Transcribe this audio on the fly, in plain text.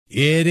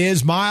It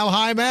is Mile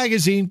High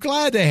Magazine.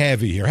 Glad to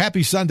have you here.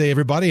 Happy Sunday,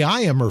 everybody. I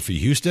am Murphy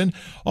Houston.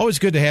 Always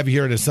good to have you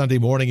here on a Sunday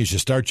morning as you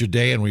start your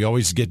day, and we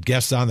always get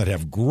guests on that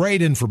have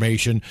great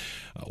information,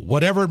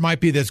 whatever it might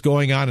be that's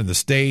going on in the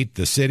state,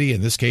 the city.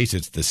 In this case,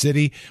 it's the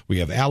city. We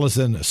have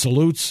Allison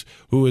Salutes,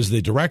 who is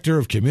the Director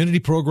of Community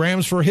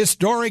Programs for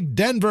Historic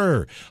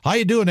Denver. How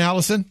you doing,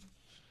 Allison?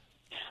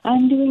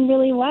 I'm doing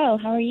really well.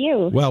 How are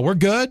you? Well, we're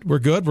good. We're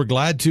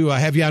glad to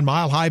have you on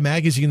Mile High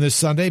Magazine this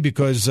Sunday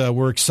because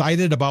we're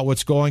excited about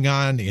what's going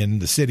on in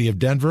the city of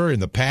Denver in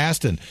the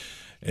past. And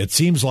it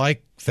seems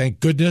like, thank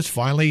goodness,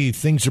 finally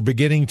things are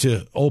beginning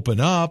to open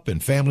up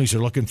and families are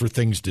looking for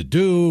things to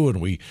do.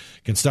 And we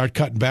can start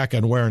cutting back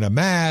on wearing a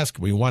mask.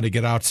 We want to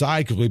get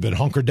outside because we've been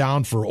hunkered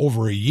down for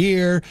over a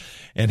year.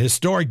 And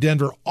Historic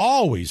Denver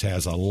always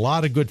has a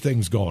lot of good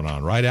things going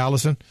on. Right,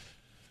 Allison?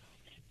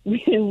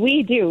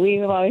 We do.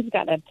 We've always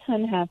got a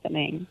ton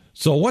happening.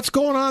 So what's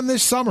going on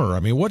this summer?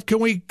 I mean, what can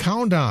we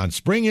count on?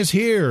 Spring is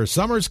here.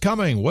 Summer's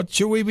coming. What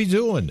should we be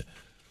doing?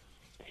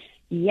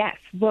 Yes.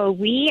 Well,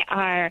 we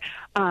are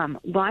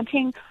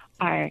launching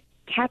our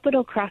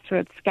Capitol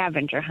Crossroads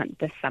scavenger hunt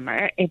this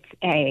summer. It's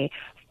a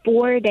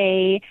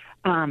 4-day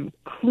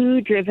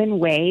clue-driven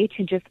way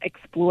to just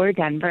explore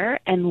Denver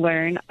and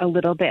learn a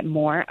little bit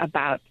more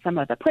about some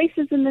of the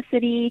places in the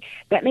city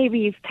that maybe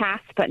you've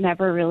passed but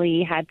never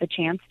really had the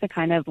chance to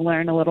kind of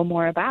learn a little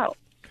more about.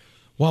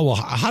 Well,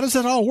 how does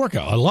that all work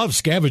out? I love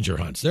scavenger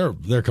hunts.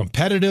 They're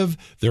competitive.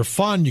 They're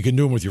fun. You can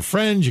do them with your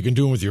friends. You can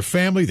do them with your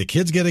family. The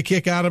kids get a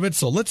kick out of it.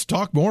 So let's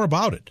talk more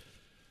about it.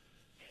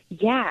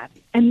 Yeah,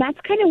 and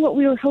that's kind of what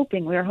we were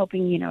hoping. We were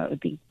hoping, it would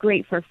be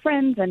great for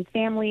friends and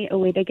family, a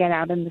way to get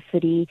out in the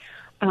city.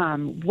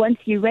 Once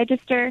you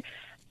register,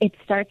 it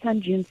starts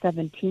on June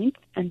 17th,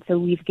 and so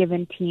we've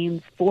given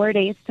teams 4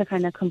 days to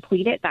kind of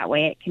complete it. That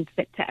way it can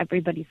fit to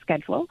everybody's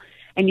schedule,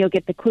 and you'll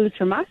get the clues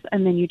from us,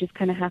 and then you just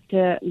kind of have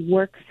to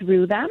work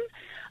through them.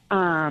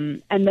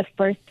 And the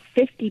first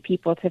 50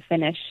 people to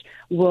finish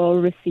will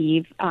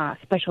receive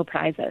special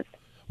prizes.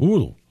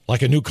 Ooh,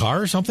 like a new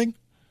car or something?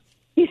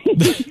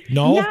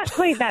 No, not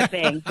quite that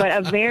big, but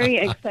a very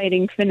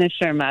exciting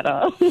finisher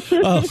medal.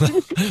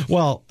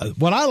 Well,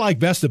 what I like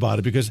best about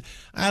it, because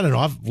I don't know,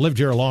 I've lived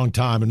here a long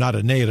time and not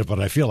a native, but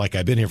I feel like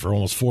I've been here for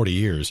almost 40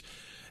 years.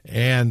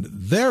 And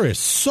there is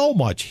so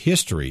much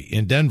history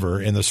in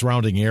Denver and the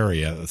surrounding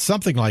area.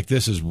 Something like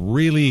this is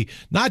really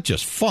not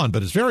just fun,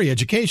 but it's very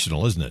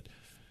educational, isn't it?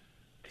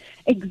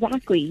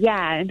 Exactly,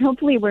 yeah. And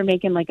hopefully we're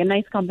making like a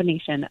nice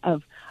combination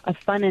of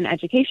fun and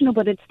educational,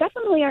 but it's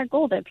definitely our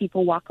goal that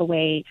people walk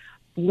away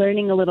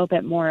learning a little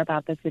bit more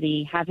about the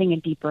city, having a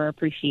deeper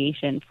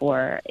appreciation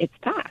for its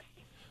past.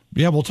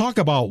 Yeah, we'll talk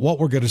about what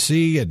we're going to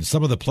see and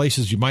some of the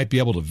places you might be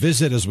able to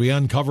visit as we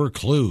uncover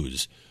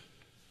clues.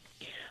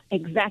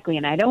 Exactly,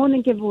 and I don't want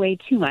to give away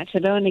too much. I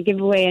don't want to give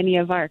away any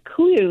of our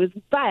clues,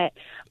 but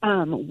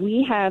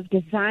we have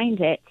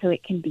designed it so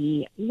it can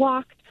be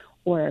walked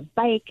or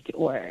biked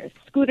or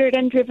scootered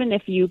and driven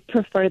if you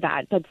prefer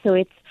that. But so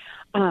it's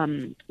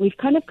we've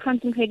kind of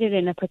concentrated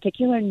in a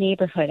particular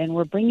neighborhood, and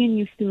we're bringing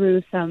you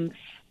through some,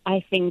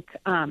 I think,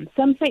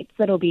 some sites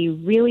that'll be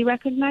really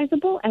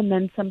recognizable and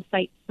then some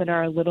sites that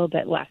are a little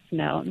bit less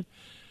known.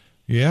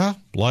 Yeah?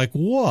 Like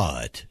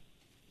what?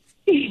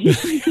 That's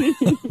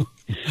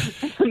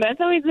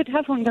always a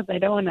tough one because I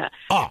don't want to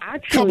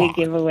actually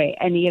give away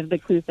any of the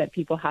clues that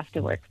people have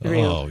to work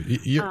through. Oh,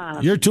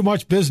 you're too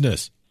much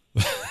business.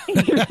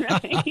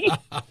 Right.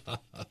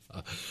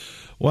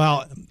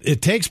 Well,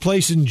 it takes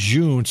place in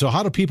June, so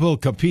how do people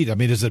compete? I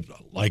mean, is it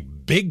like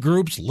big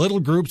groups, little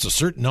groups, a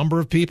certain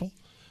number of people?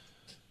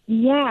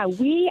 Yeah,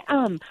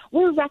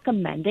 we're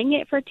recommending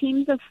it for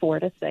teams of 4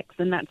 to 6,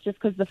 and that's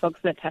just because the folks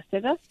that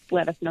tested us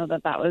let us know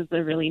that was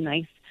a really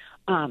nice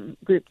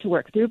group to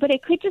work through. But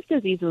it could just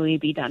as easily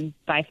be done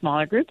by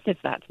smaller groups if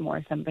that's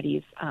more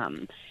somebody's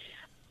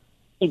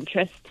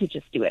interest to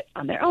just do it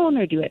on their own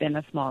or do it in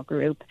a small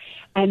group.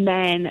 And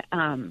then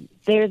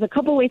there's a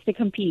couple ways to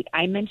compete.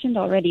 I mentioned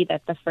already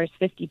that the first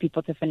 50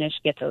 people to finish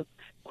get those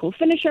cool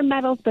finisher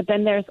medals, but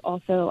then there's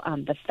also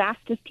the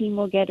fastest team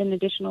will get an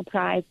additional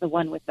prize. The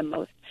one with the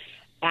most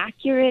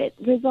accurate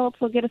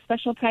results will get a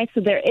special prize. So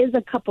there is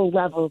a couple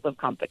levels of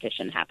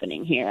competition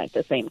happening here at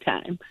the same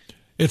time.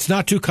 It's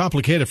not too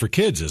complicated for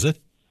kids, is it?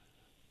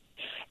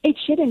 It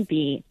shouldn't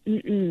be.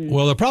 Mm-mm.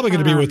 Well, they're probably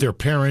going to be with their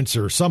parents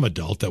or some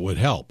adult that would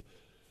help.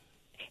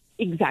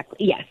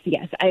 Exactly.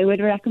 Yes. I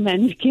would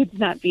recommend kids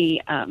not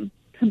be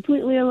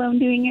completely alone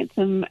doing it.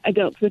 Some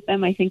adults with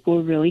them, I think,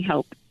 will really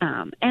help.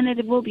 And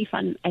it will be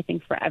fun, I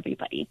think, for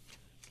everybody.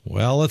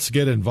 Well, let's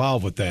get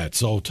involved with that.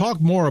 So talk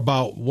more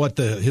about what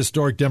the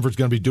Historic Denver is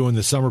going to be doing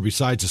this summer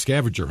besides the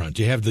scavenger hunt.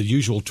 Do you have the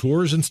usual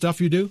tours and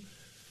stuff you do?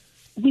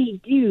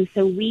 We do.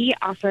 So we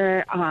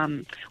offer,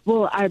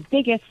 our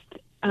biggest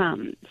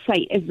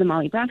site is the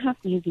Molly Brown House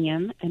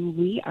Museum, and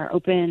we are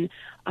open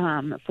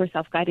for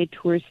self-guided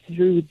tours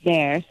through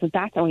there. So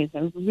that's always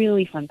a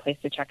really fun place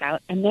to check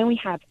out. And then we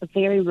have a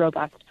very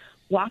robust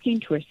walking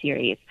tour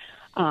series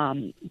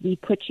We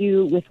put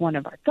you with one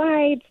of our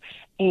guides,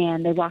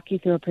 and they walk you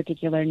through a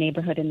particular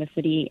neighborhood in the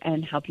city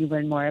and help you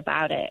learn more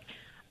about it.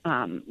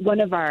 One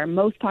of our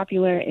most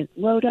popular is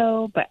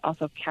Lodo, but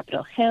also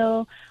Capitol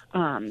Hill.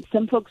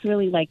 Some folks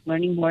really like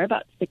learning more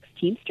about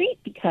 16th Street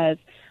because,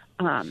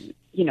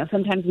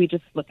 sometimes we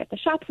just look at the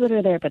shops that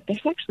are there, but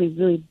there's actually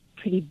really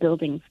pretty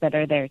buildings that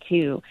are there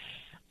too.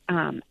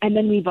 And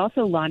then we've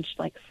also launched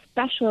like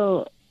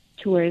special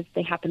tours.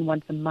 They happen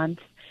once a month,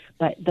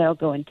 but they'll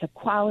go into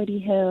Quality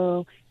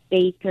Hill,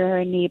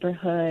 Baker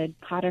neighborhood,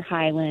 Potter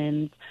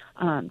Highlands,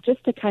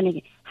 just to kind of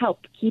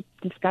help keep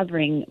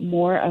discovering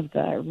more of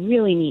the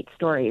really neat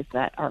stories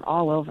that are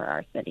all over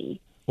our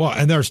city. Well,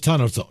 and there's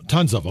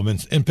tons of them.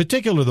 In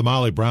particular, the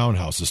Molly Brown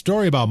house. The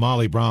story about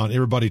Molly Brown,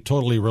 everybody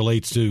totally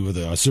relates to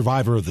the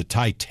survivor of the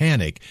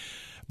Titanic.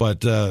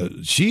 But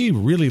she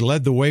really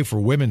led the way for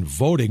women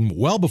voting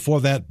well before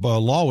that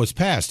law was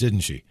passed, didn't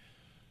she?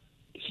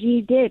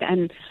 She did.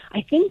 And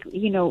I think,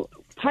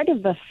 part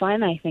of the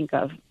fun, I think,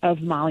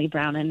 of Molly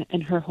Brown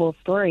and her whole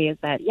story is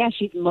that,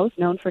 she's most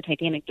known for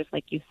Titanic, just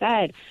like you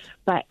said.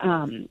 But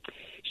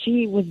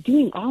she was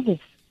doing all this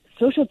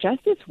social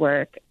justice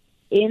work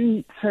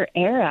in her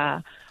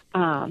era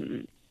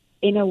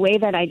in a way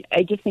that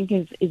I just think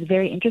is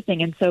very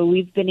interesting. And so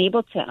we've been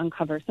able to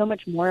uncover so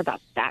much more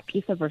about that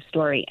piece of her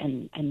story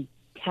and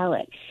tell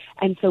it.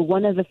 And so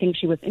one of the things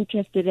she was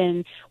interested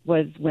in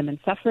was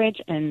women's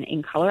suffrage. And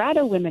in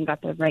Colorado, women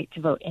got the right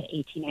to vote in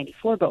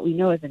 1894. But we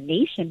know as a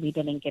nation, we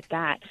didn't get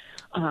that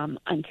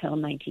until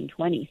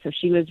 1920. So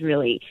she was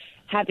really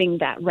having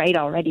that right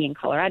already in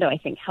Colorado, I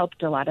think,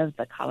 helped a lot of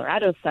the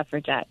Colorado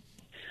suffragettes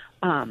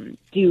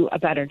do a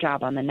better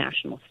job on the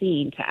national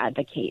scene to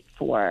advocate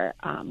for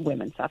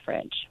women's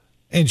suffrage.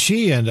 And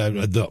she and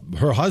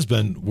her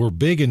husband were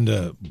big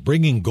into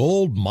bringing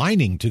gold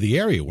mining to the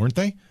area, weren't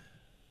they?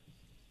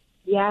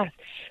 Yes.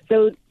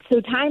 So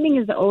timing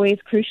is always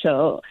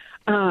crucial.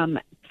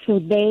 So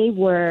they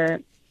were,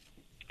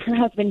 her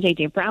husband,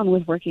 J.J. Brown,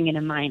 was working in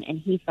a mine, and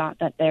he thought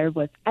that there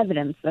was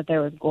evidence that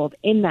there was gold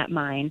in that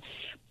mine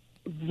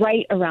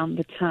right around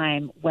the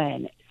time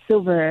when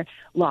silver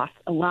lost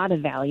a lot of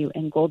value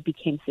and gold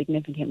became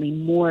significantly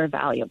more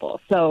valuable.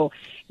 So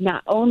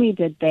not only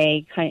did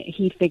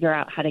he figure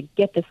out how to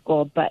get this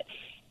gold, but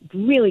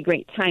really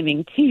great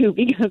timing too,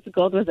 because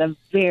gold was a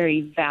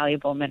very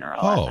valuable mineral.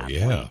 Oh,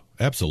 yeah, point.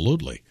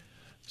 Absolutely.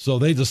 So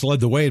they just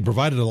led the way and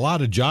provided a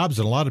lot of jobs,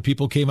 and a lot of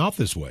people came out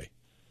this way.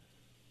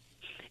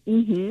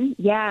 Mm-hmm.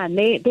 Yeah, and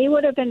they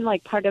would have been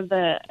like part of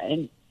a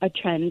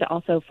trend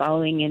also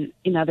following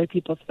in other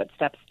people's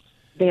footsteps.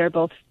 They are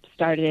both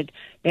started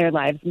their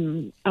lives.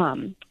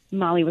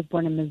 Molly was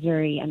born in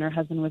Missouri and her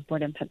husband was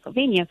born in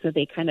Pennsylvania, so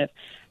they kind of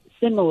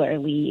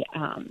similarly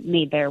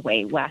made their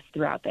way west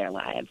throughout their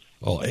lives.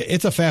 Well,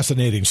 it's a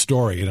fascinating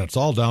story, and it's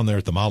all down there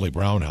at the Molly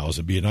Brown house.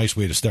 It'd be a nice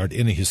way to start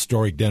any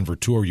historic Denver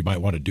tour you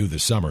might want to do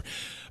this summer.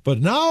 But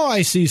now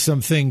I see some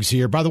things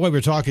here. By the way,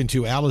 we're talking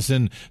to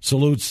Allison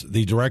Salutes,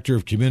 the Director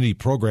of Community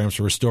Programs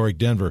for Historic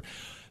Denver.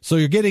 So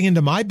you're getting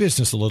into my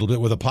business a little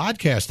bit with a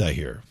podcast, I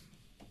hear.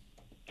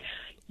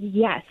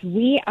 Yes,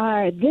 we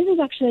are. This is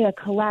actually a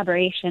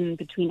collaboration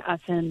between us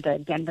and the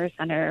Denver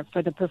Center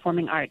for the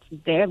Performing Arts.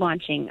 They're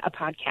launching a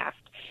podcast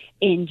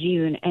in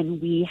June,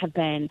 and we have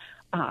been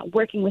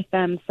working with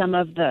them. Some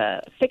of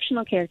the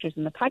fictional characters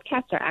in the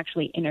podcast are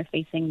actually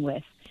interfacing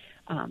with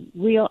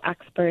real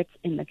experts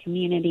in the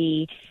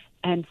community.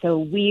 And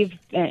so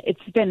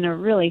it's been a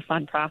really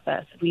fun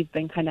process. We've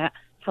been kind of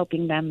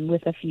helping them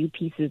with a few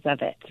pieces of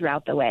it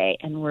throughout the way.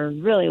 And we're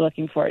really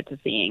looking forward to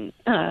seeing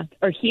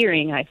or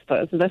hearing, I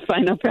suppose, the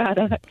final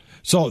product.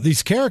 So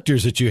these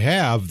characters that you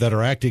have that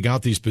are acting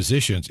out these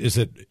positions, is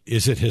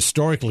it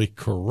historically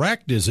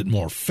correct? Is it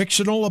more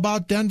fictional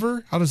about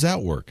Denver? How does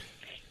that work?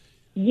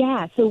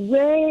 Yeah, so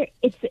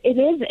it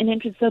is an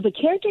interest. So the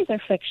characters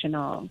are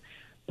fictional,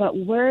 but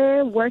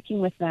we're working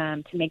with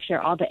them to make sure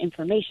all the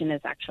information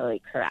is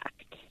actually correct.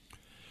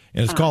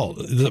 And it's called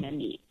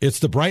it's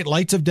The Bright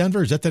Lights of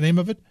Denver. Is that the name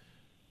of it?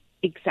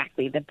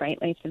 Exactly, The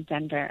Bright Lights of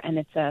Denver. And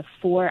it's a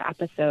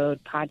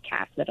 4-episode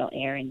podcast that'll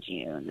air in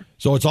June.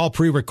 So it's all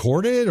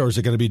pre-recorded, or is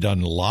it going to be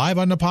done live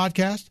on the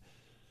podcast?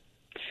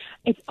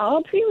 It's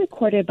all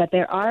pre-recorded, but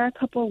there are a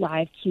couple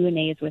live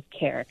Q&As with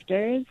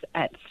characters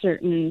at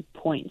certain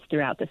points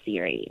throughout the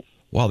series.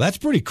 Wow, that's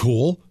pretty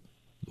cool.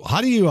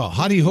 How do you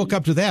hook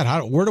up to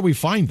that? Where do we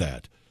find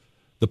that?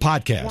 The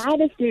podcast?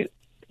 That is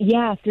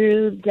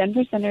through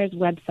Denver Center's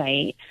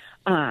website.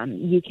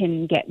 You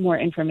can get more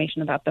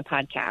information about the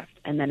podcast,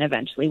 and then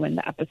eventually when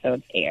the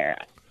episodes air,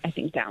 I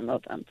think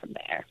download them from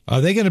there.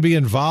 Are they going to be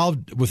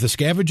involved with the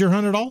scavenger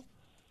hunt at all?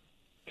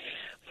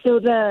 So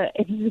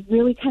it's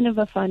really kind of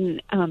a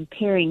fun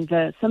pairing.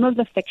 Some of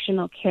the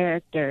fictional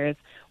characters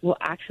will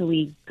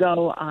actually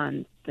go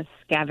on the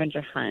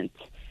scavenger hunt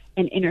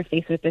and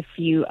interface with a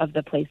few of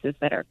the places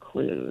that are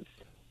clues.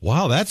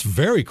 Wow, that's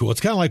very cool. It's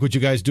kind of like what you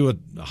guys do at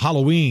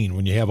Halloween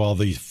when you have all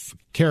these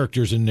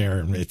characters in there,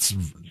 and it's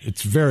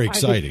very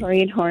exciting.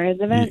 Victorian Horrors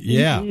event?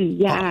 Yeah.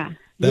 Mm-hmm.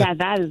 Yeah.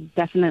 That is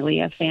definitely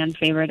a fan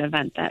favorite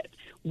event that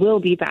will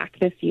be back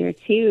this year,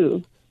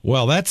 too.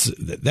 Well,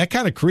 that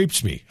kind of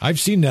creeps me. I've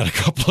seen that a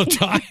couple of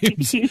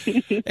times,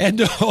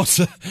 and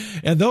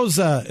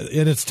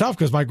it's tough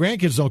because my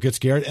grandkids don't get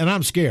scared, and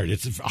I'm scared.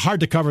 It's hard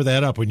to cover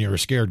that up when you're a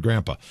scared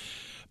grandpa.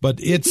 But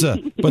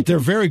but they're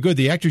very good.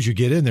 The actors you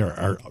get in there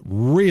are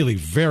really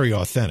very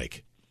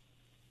authentic.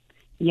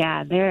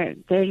 Yeah, they're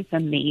just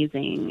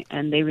amazing,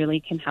 and they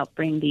really can help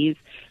bring these.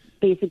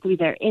 Basically,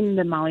 they're in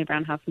the Molly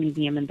Brown House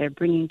Museum, and they're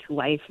bringing to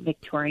life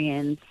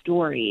Victorian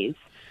stories.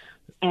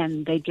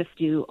 And they just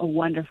do a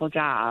wonderful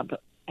job,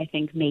 I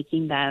think,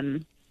 making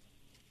them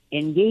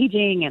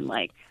engaging and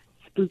like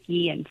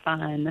spooky and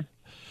fun.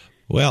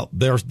 Well,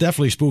 there's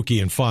definitely spooky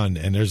and fun,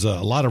 and there's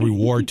a lot of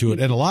reward to it,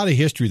 and a lot of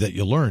history that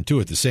you learn too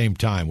at the same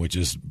time, which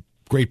is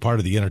great part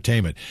of the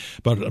entertainment.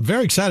 But I'm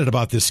very excited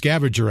about this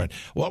scavenger hunt.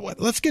 Well,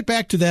 let's get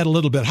back to that a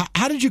little bit.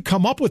 How did you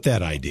come up with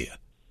that idea?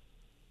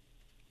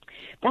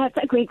 That's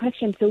a great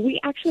question. So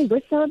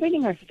we're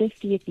celebrating our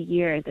 50th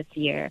year this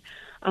year.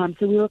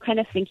 So we were kind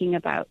of thinking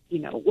about,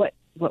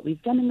 what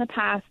we've done in the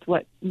past,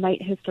 what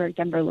might historic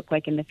Denver look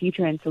like in the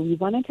future. And so we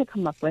wanted to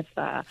come up with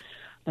a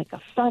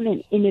fun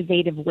and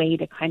innovative way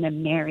to kind of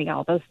marry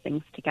all those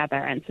things together.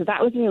 And so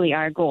that was really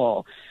our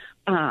goal,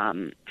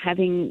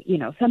 having,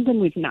 something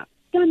we've not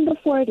done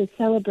before to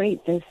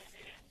celebrate this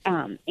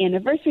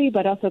anniversary,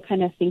 but also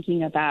kind of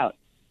thinking about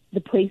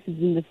the places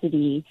in the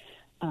city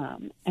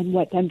and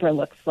what Denver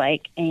looks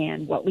like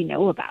and what we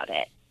know about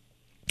it.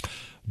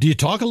 Do you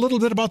talk a little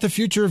bit about the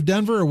future of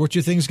Denver or what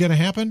you think is going to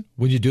happen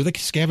when you do the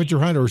scavenger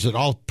hunt, or is it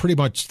all pretty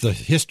much the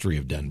history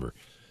of Denver?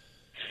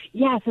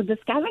 Yeah, so the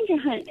scavenger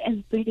hunt has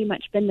pretty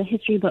much been the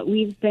history, but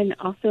we've been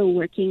also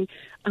working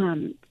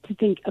to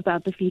think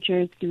about the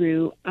future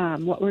through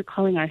what we're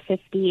calling our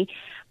 50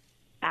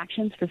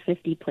 Actions for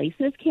 50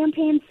 Places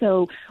campaign.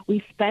 So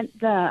we spent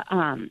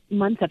the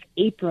month of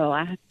April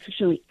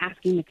actually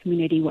asking the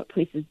community what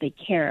places they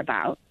care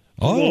about.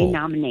 Oh. They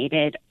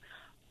nominated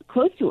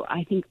close to,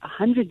 I think,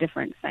 100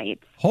 different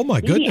sites. Oh, my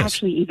goodness. Maybe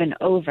actually even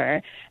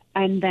over.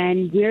 And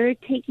then we're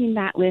taking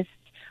that list.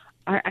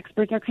 Our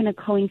experts are kind of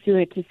culling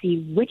through it to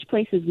see which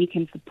places we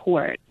can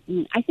support.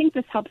 And I think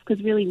this helps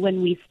because really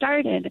when we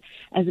started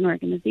as an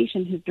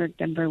organization, Historic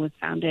Denver was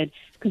founded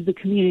because the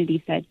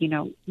community said,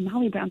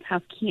 Molly Brown's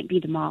house can't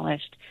be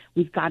demolished.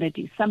 We've got to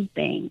do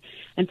something.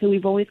 And so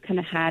we've always kind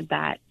of had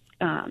that,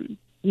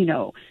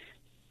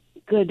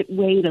 good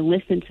way to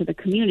listen to the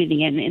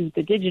community. And in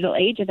the digital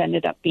age, it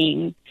ended up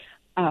being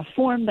a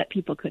form that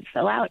people could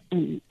fill out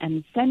and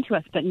send to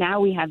us. But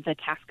now we have the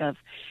task of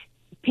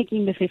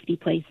picking the 50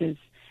 places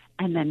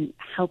and then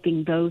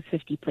helping those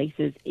 50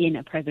 places in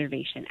a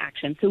preservation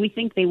action. So we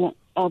think they won't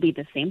all be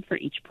the same for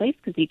each place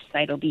because each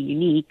site will be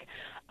unique,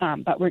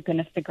 but we're going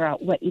to figure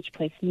out what each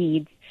place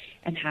needs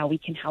and how we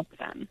can help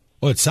them.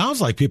 Well, it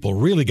sounds like people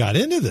really got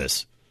into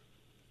this.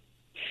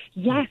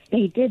 Yes,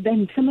 they did.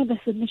 And some of the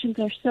submissions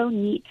are so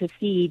neat to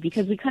see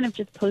because we kind of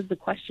just posed the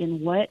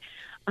question, what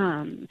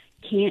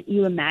can't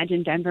you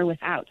imagine Denver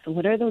without? So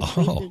what are those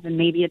places? And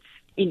maybe it's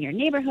in your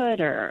neighborhood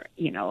or,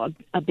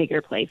 a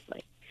bigger place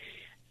like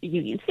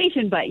Union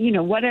Station, but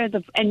what are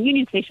and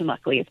Union Station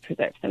luckily is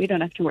preserved, so we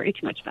don't have to worry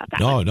too much about that.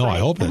 No, I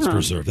hope that's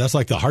preserved. That's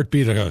like the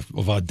heartbeat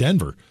of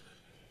Denver.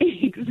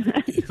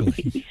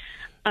 Exactly.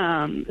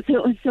 So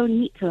it was so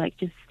neat to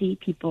just see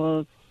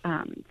people's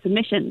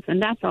submissions,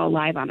 and that's all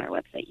live on our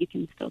website. You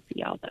can still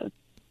see all those.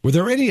 Were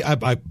there any, I'm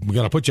going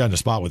to put you on the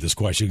spot with this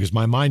question because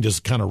my mind is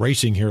kind of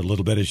racing here a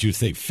little bit as you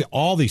think.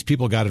 All these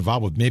people got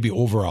involved with maybe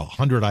over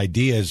 100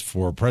 ideas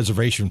for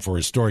preservation for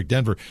historic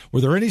Denver. Were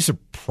there any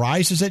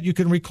surprises that you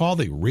can recall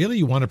that really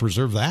you want to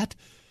preserve that?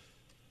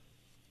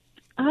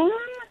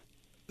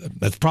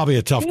 That's probably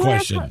a tough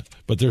question,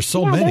 but there's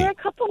so many. There are a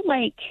couple,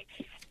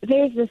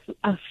 there's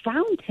a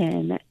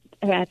fountain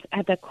that's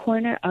at the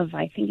corner of,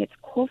 I think it's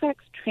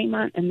Colfax,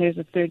 Tremont, and there's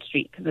a 3rd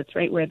Street because it's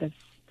right where the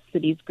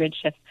city's grid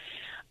shifts.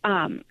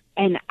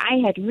 And I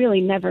had really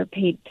never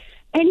paid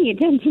any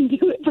attention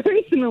to it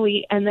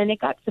personally. And then it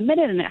got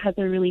submitted, and it has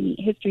a really neat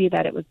history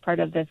that it was part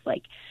of this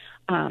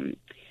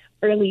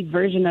early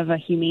version of a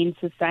humane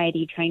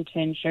society trying to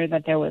ensure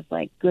that there was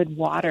good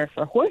water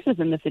for horses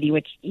in the city,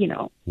 which,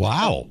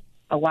 wow,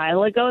 a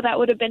while ago that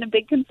would have been a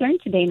big concern.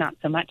 Today, not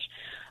so much.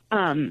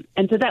 And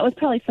so that was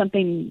probably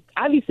something,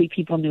 obviously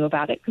people knew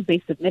about it because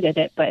they submitted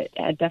it, but it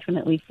had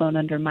definitely flown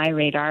under my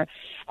radar.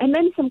 And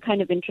then some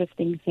kind of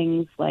interesting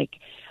things like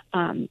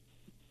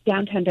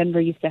downtown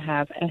Denver used to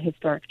have a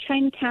historic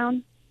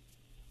Chinatown.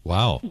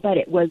 Wow. But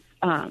it was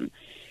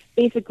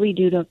basically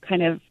due to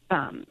kind of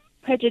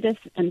prejudice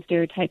and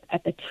stereotype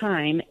at the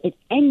time. It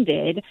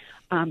ended,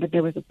 but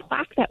there was a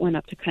plaque that went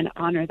up to kind of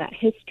honor that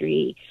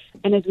history.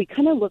 And as we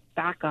kind of look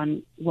back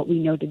on what we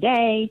know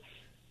today,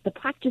 the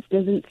plaque just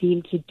doesn't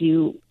seem to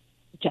do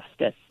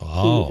justice to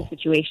the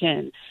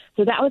situation.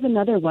 So that was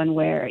another one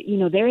where,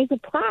 there is a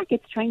plaque.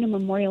 It's trying to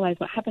memorialize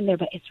what happened there,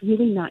 but it's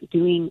really not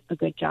doing a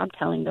good job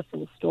telling the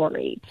full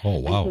story. Oh,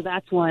 wow. And so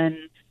that's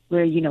one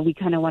where, we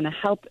kind of want to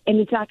help. And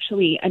it's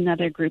actually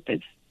another group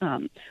is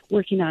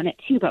working on it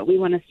too, but we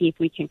want to see if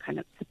we can kind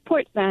of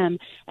support them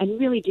and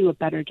really do a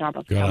better job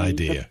of telling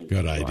the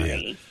Good story.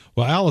 idea.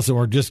 Well, Allison,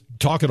 we're just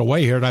talking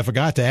away here, and I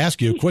forgot to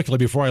ask you quickly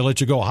before I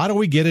let you go. How do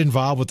we get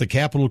involved with the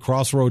Capitol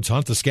Crossroads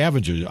Hunt the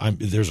Scavenger?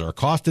 There's a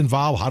cost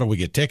involved. How do we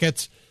get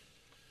tickets?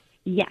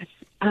 Yes.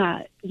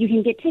 You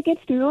can get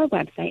tickets through our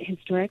website,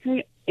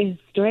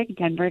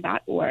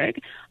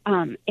 historicdenver.org.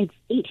 It's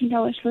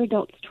 $18 for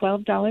adults,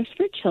 $12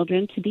 for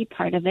children to be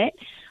part of it.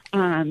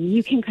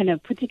 You can kind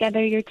of put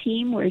together your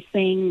team. We're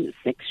saying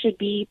 6 should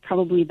be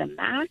probably the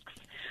max,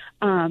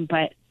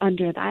 but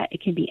under that,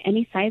 it can be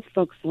any size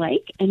folks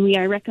like. And we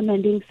are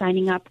recommending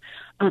signing up.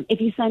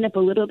 If you sign up a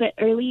little bit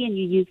early and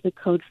you use the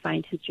code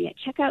FINDHISTORY at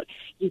checkout,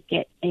 you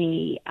get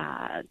a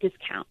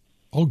discount.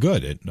 Oh,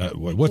 good.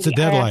 What's the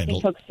deadline? We are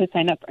asking folks to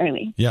sign up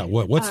early. Yeah,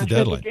 what's the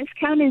deadline? So the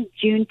discount is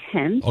June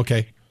 10th.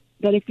 Okay.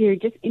 But if you're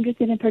just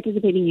interested in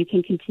participating, you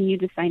can continue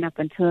to sign up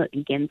until it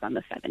begins on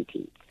the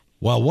 17th.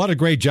 Well, what a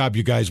great job,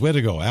 you guys. Way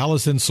to go.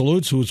 Allison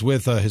Salutes, who's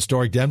with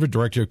Historic Denver,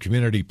 Director of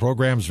Community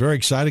Programs. Very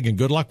exciting, and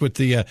good luck with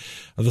the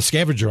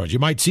scavenger hunt. You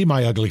might see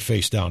my ugly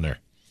face down there.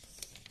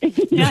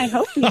 Yeah, I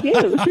hope you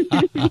do.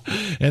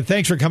 And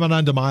thanks for coming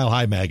on to Mile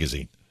High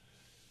Magazine.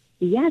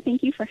 Yeah,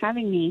 thank you for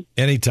having me.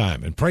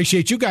 Anytime. And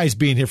appreciate you guys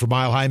being here for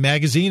Mile High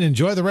Magazine.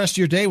 Enjoy the rest of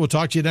your day. We'll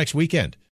talk to you next weekend.